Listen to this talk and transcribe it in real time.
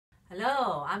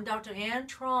Hello, I'm Dr. Ann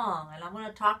Truong, and I'm going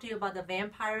to talk to you about the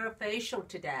vampire facial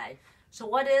today. So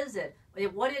what is it?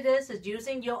 What it is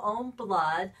using your own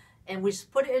blood, and we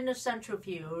put it in a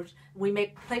centrifuge. We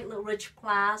make platelet-rich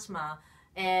plasma,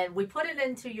 and we put it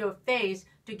into your face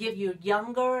to give you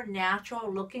younger,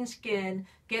 natural-looking skin,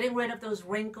 getting rid of those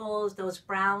wrinkles, those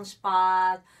brown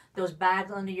spots, those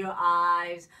bags under your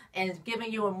eyes, and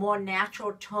giving you a more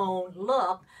natural toned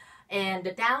look. And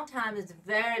the downtime is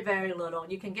very, very little.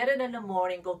 You can get it in the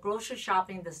morning, go grocery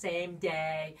shopping the same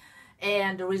day,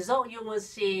 and the result you will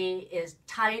see is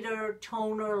tighter,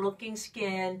 toner looking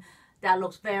skin that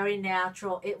looks very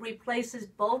natural. It replaces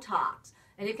Botox,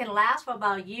 and it can last for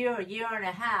about a year and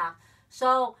a half.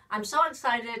 So I'm so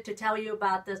excited to tell you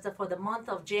about this, that for the month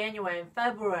of January and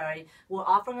February, we're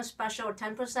offering a special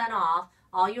 10% off.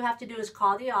 All you have to do is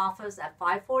call the office at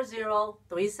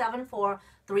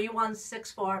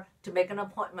 540-374-3164 to make an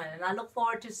appointment. And I look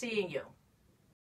forward to seeing you.